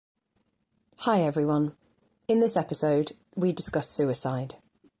Hi everyone. In this episode, we discuss suicide.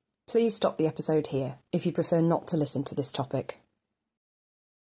 Please stop the episode here if you prefer not to listen to this topic.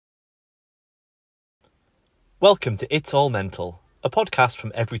 Welcome to It's All Mental, a podcast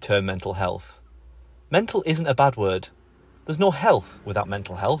from Every Turn Mental Health. Mental isn't a bad word. There's no health without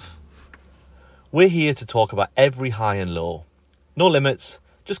mental health. We're here to talk about every high and low. No limits,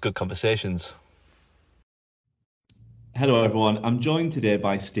 just good conversations. Hello everyone, I'm joined today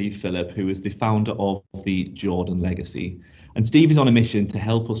by Steve Phillip, who is the founder of the Jordan Legacy. And Steve is on a mission to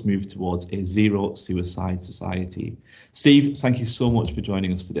help us move towards a zero suicide society. Steve, thank you so much for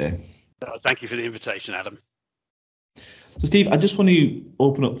joining us today. Thank you for the invitation, Adam. So Steve, I just want to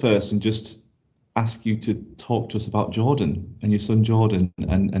open up first and just ask you to talk to us about Jordan and your son Jordan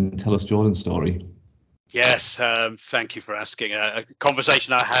and tell us Jordan's story. Yes, thank you for asking. A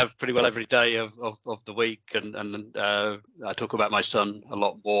conversation I have pretty well every day of the week, and I talk about my son a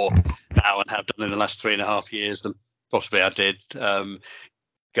lot more now and have done in the last 3.5 years than possibly I did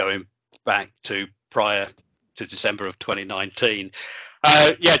going back to prior to December of 2019.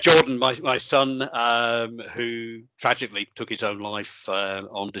 Jordan, my son, who tragically took his own life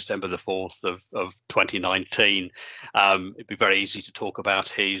on December the 4th of 2019. It'd be very easy to talk about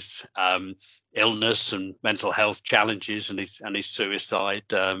his illness and mental health challenges and his suicide,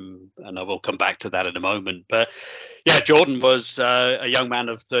 and I will come back to that in a moment. But yeah, Jordan was a young man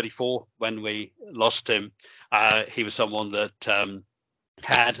of 34 when we lost him. He was someone that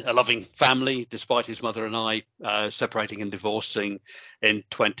had a loving family, despite his mother and I separating and divorcing in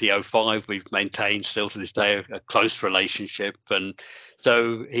 2005. We've maintained still to this day a close relationship. And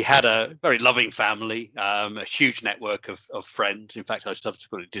so he had a very loving family, a huge network of friends. In fact, I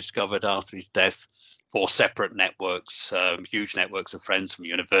subsequently discovered after his death 4 separate networks, huge networks of friends from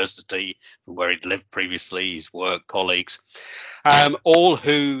university, from where he'd lived previously, his work colleagues, all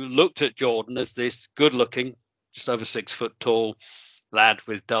who looked at Jordan as this good-looking, just over 6 foot tall lad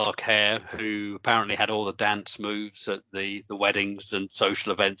with dark hair who apparently had all the dance moves at the weddings and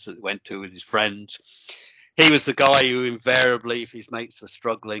social events that he went to with his friends. He was the guy who invariably, if his mates were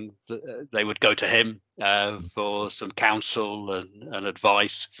struggling, they would go to him for some counsel and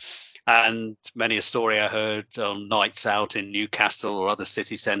advice. And many a story I heard on nights out in Newcastle or other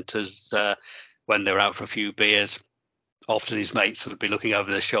city centres when they were out for a few beers. Often his mates would be looking over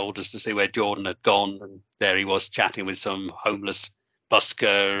their shoulders to see where Jordan had gone, and there he was chatting with some homeless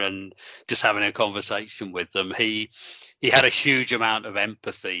busker and just having a conversation with them. He had a huge amount of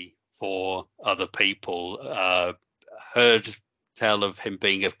empathy for other people. Heard tell of him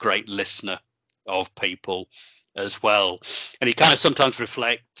being a great listener of people as well. And he kind of sometimes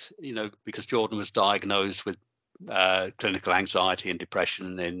reflect, because Jordan was diagnosed with clinical anxiety and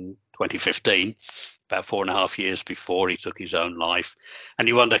depression in 2015, about 4.5 years before he took his own life. And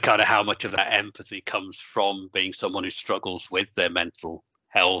you wonder kind of how much of that empathy comes from being someone who struggles with their mental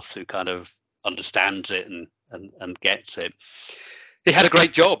health, who kind of understands it and gets it. He had a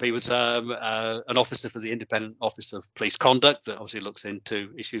great job. He was an officer for the Independent Office of Police Conduct that obviously looks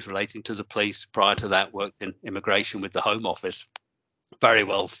into issues relating to the police. Prior to that, worked in immigration with the Home Office. Very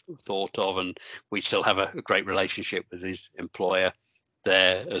well thought of, and we still have a great relationship with his employer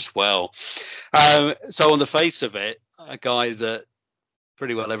there as well. So on the face of it, a guy that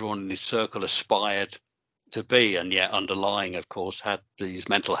pretty well everyone in his circle aspired to be, and yet underlying, of course, had these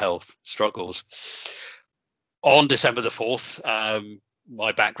mental health struggles. On December the 4th,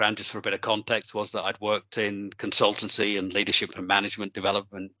 my background, just for a bit of context, was that I'd worked in consultancy and leadership and management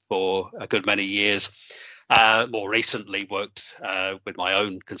development for a good many years. More recently worked with my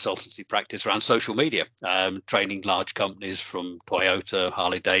own consultancy practice around social media, training large companies from Toyota,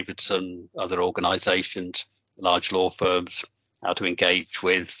 Harley Davidson, other organizations, large law firms, how to engage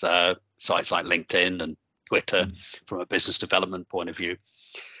with sites like LinkedIn and Twitter from a business development point of view.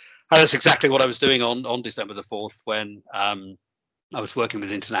 And that's exactly what I was doing on December the 4th when I was working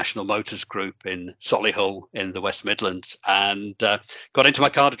with International Motors Group in Solihull in the West Midlands, and got into my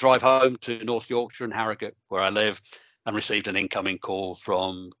car to drive home to North Yorkshire and Harrogate, where I live, and received an incoming call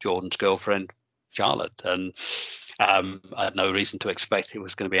from Jordan's girlfriend, Charlotte. And I had no reason to expect it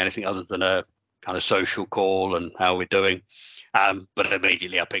was going to be anything other than a kind of social call and how we're doing. But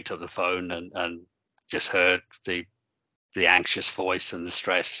immediately I picked up the phone and just heard the anxious voice and the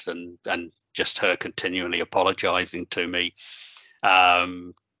stress and just her continually apologizing to me.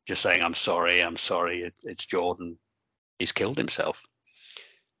 Just saying, I'm sorry, it's Jordan, he's killed himself.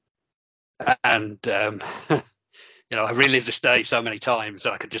 And I relive this day so many times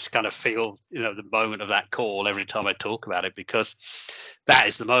that I could just kind of feel the moment of that call every time I talk about it, because that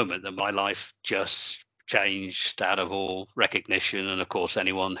is the moment that my life just changed out of all recognition. And of course,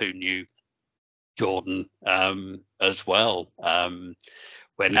 anyone who knew Jordan as well.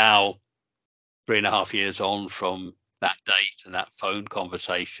 We're now 3.5 years on from that date and that phone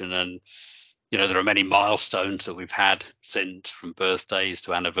conversation, and there are many milestones that we've had since, from birthdays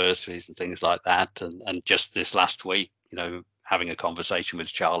to anniversaries and things like that. And just this last week, having a conversation with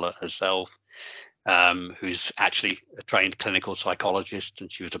Charlotte herself, who's actually a trained clinical psychologist,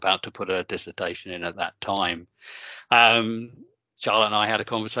 and she was about to put her dissertation in at that time. Charlotte and I had a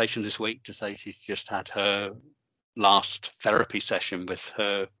conversation this week to say she's just had her last therapy session with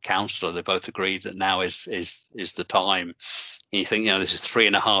her counsellor. They both agreed that now is the time. And you think, this is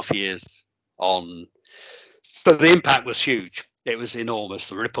 3.5 years on. So the impact was huge. It was enormous.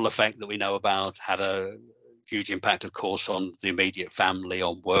 The ripple effect that we know about had a huge impact, of course, on the immediate family,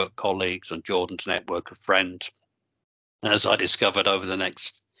 on work colleagues, on Jordan's network of friends. And as I discovered over the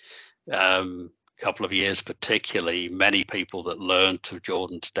next couple of years, particularly, many people that learned of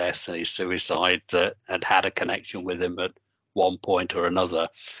Jordan's death and his suicide that had a connection with him at one point or another.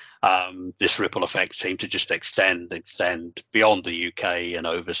 This ripple effect seemed to just extend beyond the UK and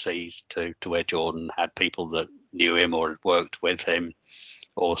overseas to where Jordan had people that knew him or had worked with him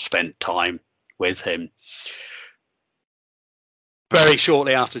or spent time with him. Very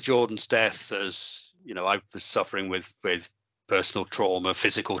shortly after Jordan's death, as I was suffering with personal trauma,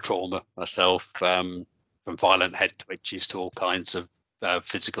 physical trauma myself, from violent head twitches to all kinds of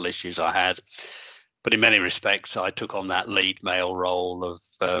physical issues I had. But in many respects, I took on that lead male role of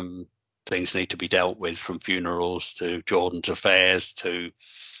things need to be dealt with, from funerals to Jordan's affairs to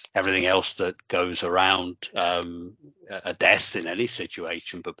everything else that goes around a death in any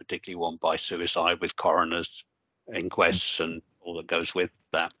situation, but particularly one by suicide, with coroners, inquests, and all that goes with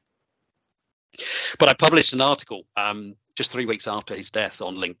that. But I published an article just 3 weeks after his death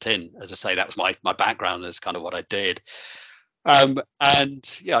on LinkedIn. As I say, that was my background. That's kind of what I did. And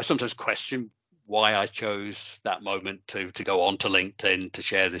I sometimes question why I chose that moment to go on to LinkedIn to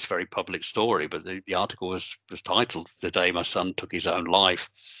share this very public story. But the article was titled "The Day My Son Took His Own Life."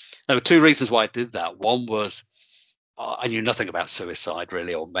 There were two reasons why I did that. One was I knew nothing about suicide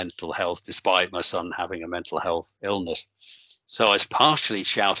really, or mental health, despite my son having a mental health illness. So I was partially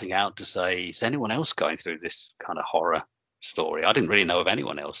shouting out to say, is anyone else going through this kind of horror story? I didn't really know of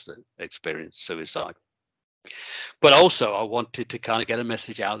anyone else that experienced suicide. But also I wanted to kind of get a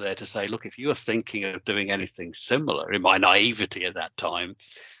message out there to say, look, if you are thinking of doing anything similar, in my naivety at that time,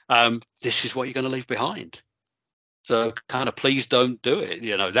 this is what you're going to leave behind. So kind of please don't do it.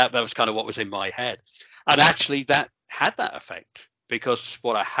 That was kind of what was in my head. And actually that had that effect, because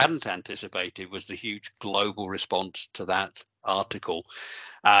what I hadn't anticipated was the huge global response to that article.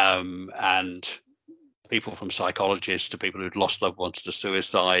 And people from psychologists to people who'd lost loved ones to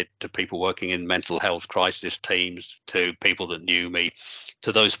suicide, to people working in mental health crisis teams, to people that knew me,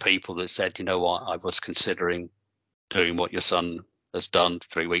 to those people that said, you know what, I was considering doing what your son has done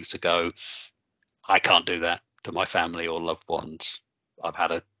 3 weeks ago. I can't do that to my family or loved ones. I've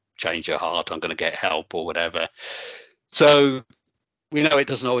had a change of heart. I'm going to get help or whatever. So we know it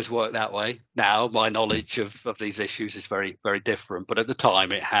doesn't always work that way. Now, my knowledge of these issues is very, very different. But at the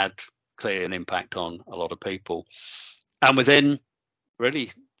time, it had clearly an impact on a lot of people. And within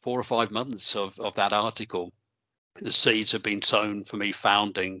really 4 or 5 months of that article, the seeds have been sown for me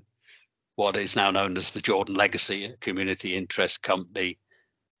founding what is now known as the Jordan Legacy, a community interest company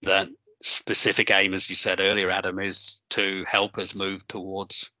that specific aim, as you said earlier, Adam, is to help us move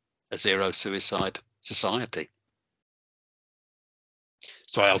towards a zero suicide society.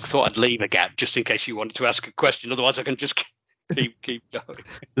 Sorry, I thought I'd leave a gap just in case you wanted to ask a question. Otherwise, I can just keep going.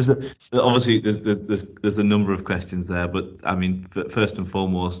 There's a number of questions there, but I mean, first and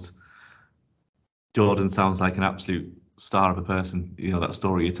foremost, Jordan sounds like an absolute star of a person. That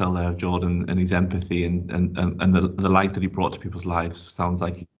story you tell there of Jordan and his empathy and the light that he brought to people's lives sounds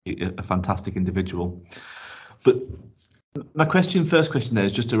like a fantastic individual. But my first question there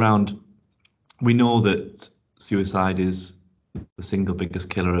is just around, we know that suicide is the single biggest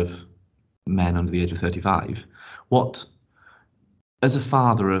killer of men under the age of 35. What, as a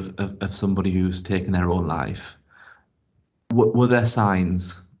father of somebody who's taken their own life, were there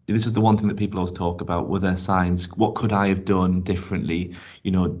signs? This is the one thing that people always talk about. Were there signs? What could I have done differently?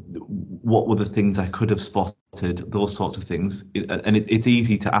 What were the things I could have spotted? Those sorts of things. And it's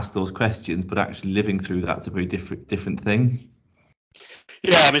easy to ask those questions, but actually living through that's a very different thing.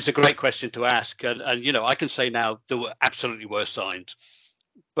 Yeah, I mean, it's a great question to ask. And I can say now there were absolutely worse signs.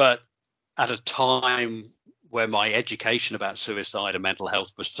 But at a time where my education about suicide and mental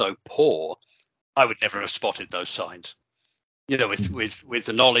health was so poor, I would never have spotted those signs. with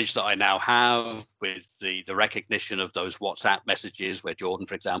the knowledge that I now have, with the recognition of those WhatsApp messages where Jordan,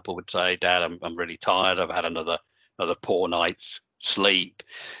 for example, would say, "Dad, I'm really tired. I've had another poor night's sleep,"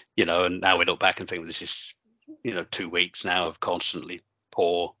 and now we look back and think, this is 2 weeks now of constantly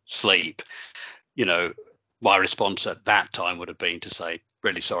poor sleep. My response at that time would have been to say,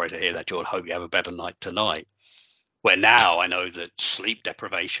 "Really sorry to hear that, Jordan. Hope you have a better night tonight." Where now I know that sleep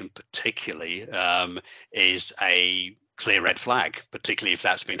deprivation particularly is a clear red flag, particularly if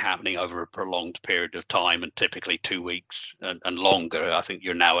that's been happening over a prolonged period of time, and typically 2 weeks and longer. I think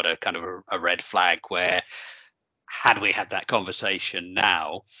you're now at a kind of a red flag where, had we had that conversation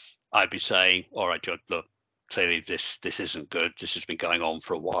now, I'd be saying, "All right, Judd, look, clearly this isn't good. This has been going on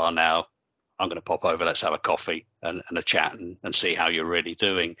for a while now. I'm going to pop over. Let's have a coffee and a chat and see how you're really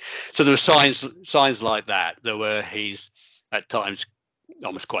doing." So there were signs like that. He's at times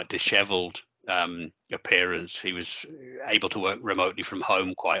almost quite disheveled appearance. He was able to work remotely from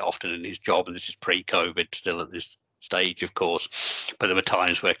home quite often in his job, and this is pre-COVID, still at this stage, of course. But there were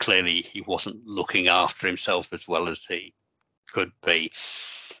times where clearly he wasn't looking after himself as well as he could be.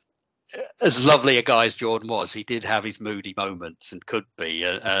 As lovely a guy as Jordan was, he did have his moody moments and could be,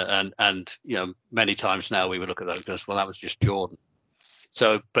 and many times now we would look at those as, well, that was just Jordan.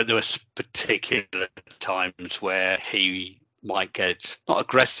 So, but there was particular times where he might get not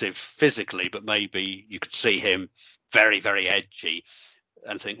aggressive physically, but maybe you could see him very, very edgy,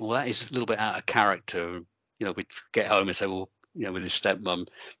 and think, well, that is a little bit out of character. We'd get home and say, well, with his stepmom,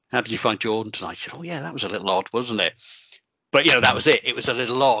 "How did you find Jordan tonight?" She said, "Oh yeah, that was a little odd, wasn't it?" But that was it. It was a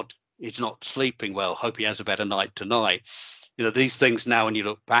little odd. He's not sleeping well. Hope he has a better night tonight. These things now, when you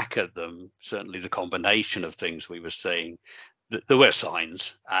look back at them, certainly the combination of things we were seeing, there were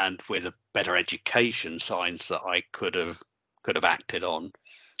signs, and with a better education, signs that I could have acted on.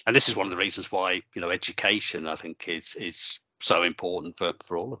 And this is one of the reasons why education, I think, is so important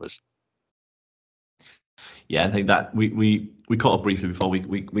for all of us. Yeah, I think that we caught up briefly before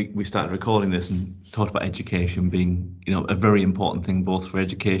we started recording this and talked about education being a very important thing, both for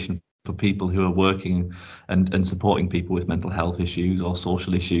education for people who are working and supporting people with mental health issues or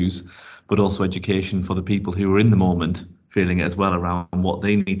social issues, but also education for the people who are in the moment feeling it as well, around what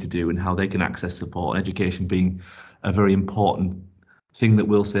they need to do and how they can access support. Education being a very important thing that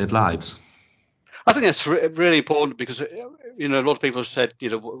will save lives. I think that's really important because, a lot of people have said,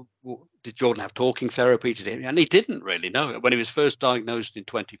 did Jordan have talking therapy? And he didn't really know. When he was first diagnosed in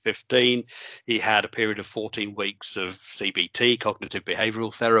 2015, he had a period of 14 weeks of CBT, cognitive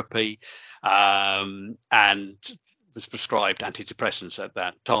behavioral therapy, and was prescribed antidepressants at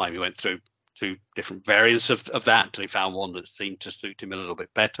that time. He went through 2 different variants of that until he found one that seemed to suit him a little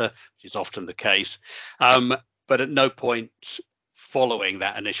bit better, which is often the case. But at no point following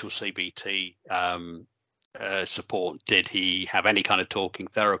that initial CBT support did he have any kind of talking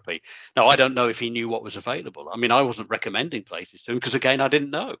therapy. Now, I don't know if he knew what was available. I mean, I wasn't recommending places to him because, again, I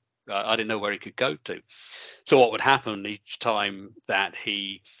didn't know. I didn't know where he could go to. So what would happen each time that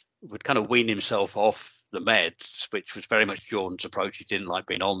he would kind of wean himself off the meds, which was very much Jordan's approach. He didn't like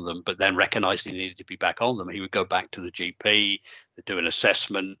being on them, but then recognized he needed to be back on them. He would go back to the GP, do an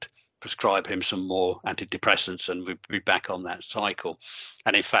assessment, prescribe him some more antidepressants, and we'd be back on that cycle.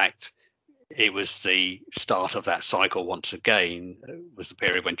 And in fact, it was the start of that cycle once again, was the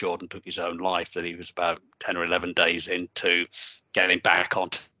period when Jordan took his own life, that he was about 10 or 11 days into getting back on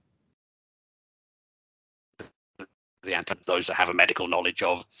those that have a medical knowledge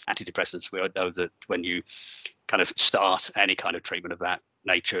of antidepressants. We know that when you kind of start any kind of treatment of that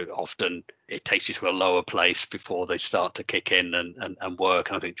nature, often it takes you to a lower place before they start to kick in and work.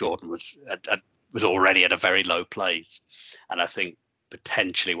 And I think Jordan was already at a very low place. And I think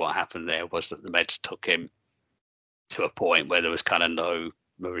potentially what happened there was that the meds took him to a point where there was kind of no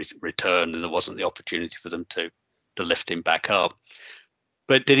return, and there wasn't the opportunity for them to lift him back up.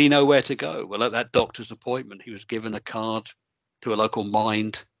 But did he know where to go? Well, at that doctor's appointment, he was given a card to a local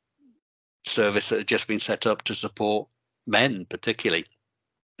Mind service that had just been set up to support men, particularly.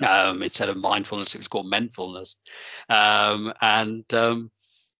 Instead of mindfulness, it was called Menfulness. And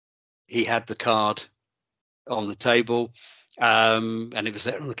he had the card on the table, and it was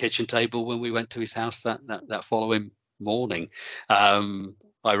there on the kitchen table when we went to his house that following morning.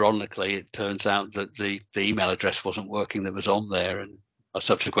 Ironically, it turns out that the email address wasn't working that was on there, and I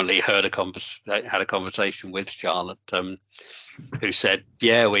subsequently had a conversation with Charlotte, who said,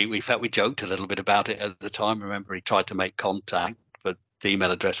 yeah, we felt we joked a little bit about it at the time. Remember, he tried to make contact, but the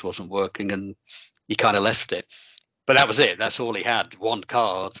email address wasn't working, and he kind of left it. But that was it. That's all he had. One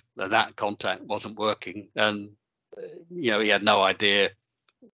card, and that contact wasn't working. And, he had no idea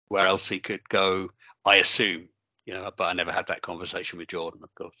where else he could go, I assume, but I never had that conversation with Jordan,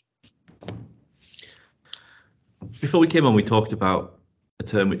 of course. Before we came on, we talked about a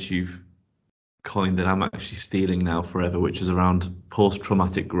term which you've coined that I'm actually stealing now forever, which is around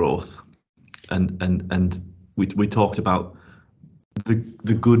post-traumatic growth, and we talked about the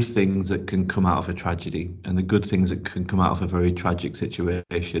good things that can come out of a tragedy and the good things that can come out of a very tragic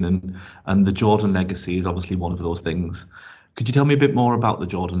situation, and the Jordan legacy is obviously one of those things. Could you tell me a bit more about the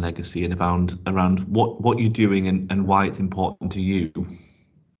Jordan legacy and around what you're doing and why it's important to you?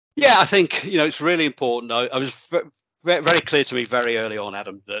 Yeah, I think it's really important. I was very clear to me very early on,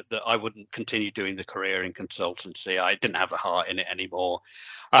 Adam, that I wouldn't continue doing the career in consultancy. I didn't have a heart in it anymore,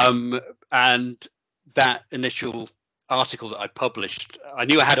 and that initial article that I published, I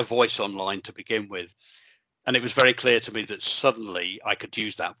knew I had a voice online to begin with. And it was very clear to me that suddenly I could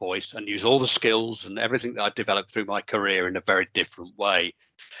use that voice and use all the skills and everything that I'd developed through my career in a very different way.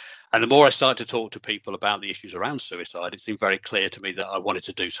 And the more I started to talk to people about the issues around suicide, it seemed very clear to me that I wanted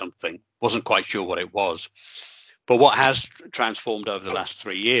to do something. Wasn't quite sure what it was. But what has transformed over the last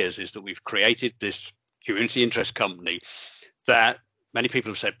 3 years is that we've created this community interest company that many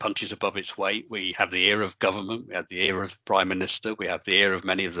people have said punches above its weight. We have the ear of government, we have the ear of Prime Minister, we have the ear of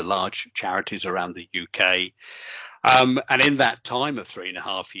many of the large charities around the UK. And in that time of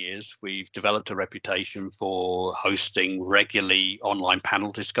 3.5 years, we've developed a reputation for hosting regularly online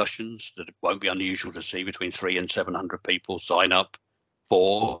panel discussions that won't be unusual to see between 300 and 700 people sign up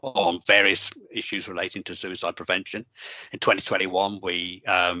for on various issues relating to suicide prevention. In 2021, we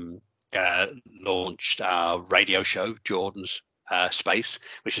launched our radio show, Jordan's Space,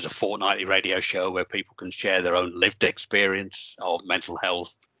 which is a fortnightly radio show where people can share their own lived experience of mental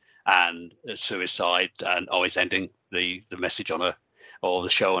health and suicide, and always ending the message the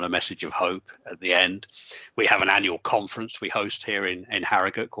show on a message of hope at the end. We have an annual conference we host here in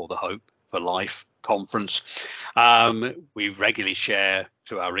Harrogate called the Hope for Life Conference. We regularly share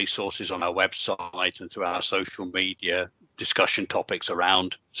through our resources on our website and through our social media discussion topics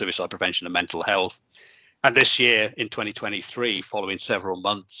around suicide prevention and mental health. And this year, in 2023, following several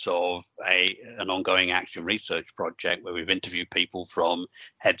months of an ongoing action research project where we've interviewed people from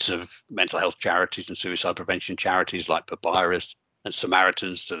heads of mental health charities and suicide prevention charities like Papyrus and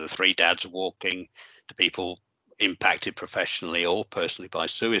Samaritans, to the Three Dads Walking, to people impacted professionally or personally by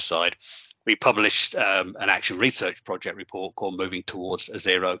suicide, we published an action research project report called Moving Towards a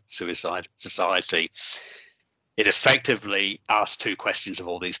Zero Suicide Society. It effectively asked 2 questions of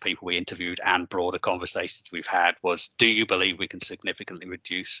all these people we interviewed and broader conversations we've had was, do you believe we can significantly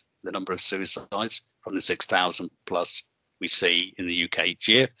reduce the number of suicides from the 6,000 plus we see in the UK each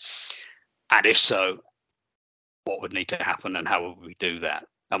year? And if so, what would need to happen and how would we do that?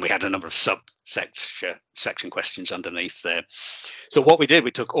 And we had a number of section questions underneath there. So what we did,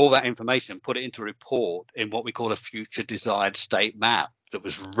 we took all that information and put it into a report in what we call a future desired state map that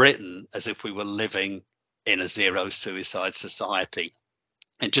was written as if we were living in a zero suicide society.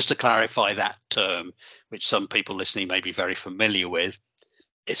 And just to clarify that term, which some people listening may be very familiar with,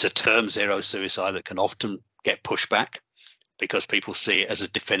 it's a term, zero suicide, that can often get pushback because people see it as a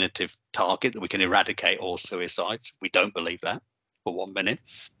definitive target that we can eradicate all suicides. We don't believe that for 1 minute,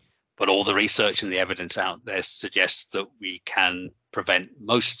 but all the research and the evidence out there suggests that we can prevent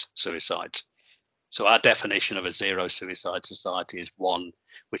most suicides. So our definition of a zero suicide society is one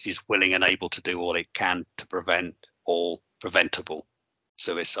which is willing and able to do all it can to prevent all preventable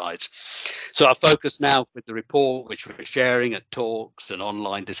suicides. So our focus now with the report, which we're sharing at talks and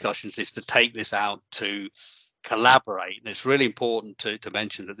online discussions, is to take this out to collaborate. And it's really important to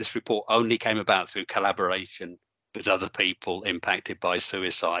mention that this report only came about through collaboration with other people impacted by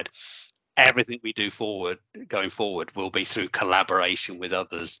suicide. Everything we do going forward will be through collaboration with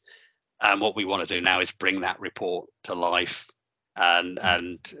others. And what we want to do now is bring that report to life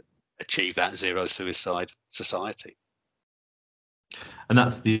and achieve that zero suicide society. And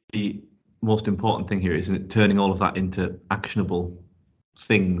that's the most important thing here, isn't it? Turning all of that into actionable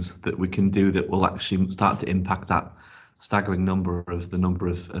things that we can do that will actually start to impact that staggering number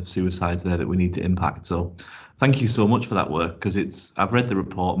of suicides there that we need to impact. So thank you so much for that work, because I've read the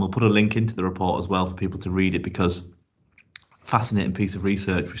report, and we'll put a link into the report as well for people to read it, because fascinating piece of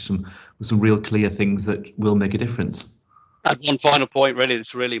research with some real clear things that will make a difference. And one final point, really,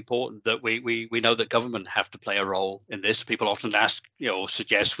 it's really important that we know that government have to play a role in this. People often ask,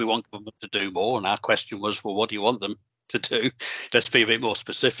 suggest we want government to do more. And our question was, well, what do you want them to do? Let's be a bit more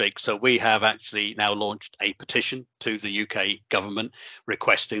specific. So we have actually now launched a petition to the UK government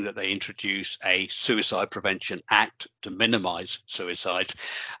requesting that they introduce a Suicide Prevention Act to minimise suicides.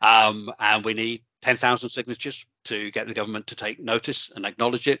 And we need 10,000 signatures to get the government to take notice and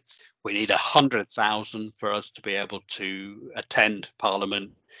acknowledge it. We need 100,000 for us to be able to attend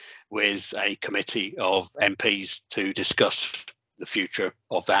Parliament with a committee of MPs to discuss the future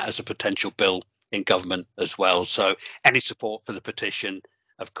of that as a potential bill in government as well. So any support for the petition,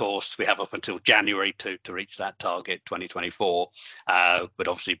 of course, we have up until January to reach that target 2024, would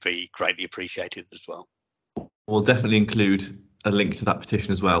obviously be greatly appreciated as well. We'll definitely include a link to that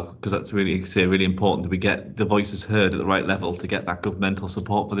petition as well, because that's really important that we get the voices heard at the right level to get that governmental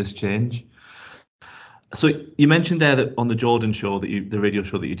support for this change. So you mentioned there that on the Jordan show, the radio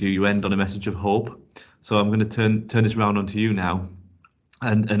show that you do, you end on a message of hope. So I'm going to turn this round onto you now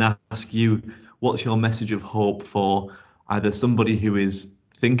and ask you, what's your message of hope for either somebody who is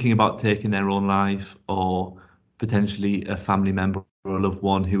thinking about taking their own life, or potentially a family member or a loved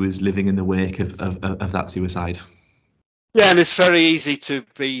one who is living in the wake of that suicide? Yeah, and it's very easy to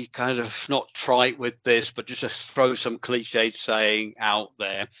be kind of not trite with this, but just to throw some cliched saying out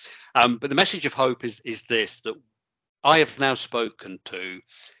there. But the message of hope is this, that I have now spoken to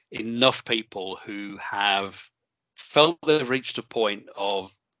enough people who have felt they've reached a point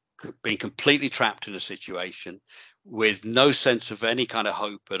of being completely trapped in a situation with no sense of any kind of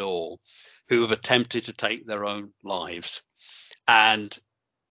hope at all, who have attempted to take their own lives and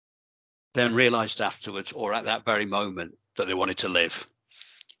then realized afterwards, or at that very moment, that they wanted to live.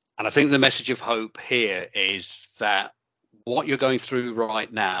 And I think the message of hope here is that what you're going through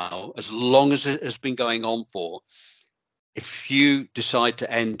right now, as long as it has been going on for, if you decide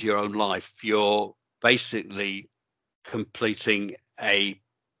to end your own life, you're basically completing a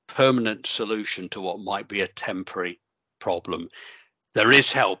permanent solution to what might be a temporary problem. There is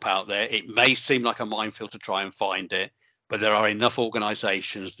help out there. It may seem like a minefield to try and find it, but there are enough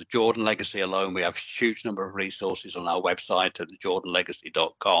organisations. The Jordan Legacy alone, we have a huge number of resources on our website at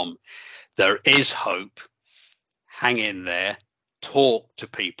thejordanlegacy.com. There is hope. Hang in there. Talk to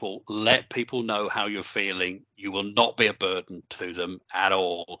people. Let people know how you're feeling. You will not be a burden to them at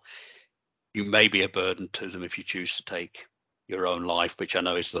all. You may be a burden to them if you choose to take your own life, which I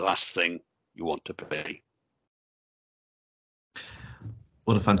know is the last thing you want to be.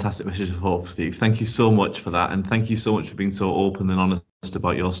 What a fantastic message of hope, Steve. Thank you so much for that. And thank you so much for being so open and honest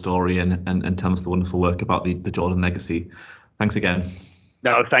about your story and telling us the wonderful work about the Jordan Legacy. Thanks again.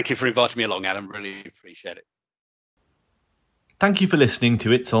 No, thank you for inviting me along, Adam. Really appreciate it. Thank you for listening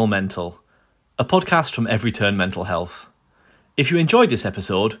to It's All Mental, a podcast from Every Turn Mental Health. If you enjoyed this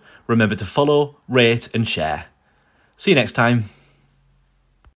episode, remember to follow, rate and share. See you next time.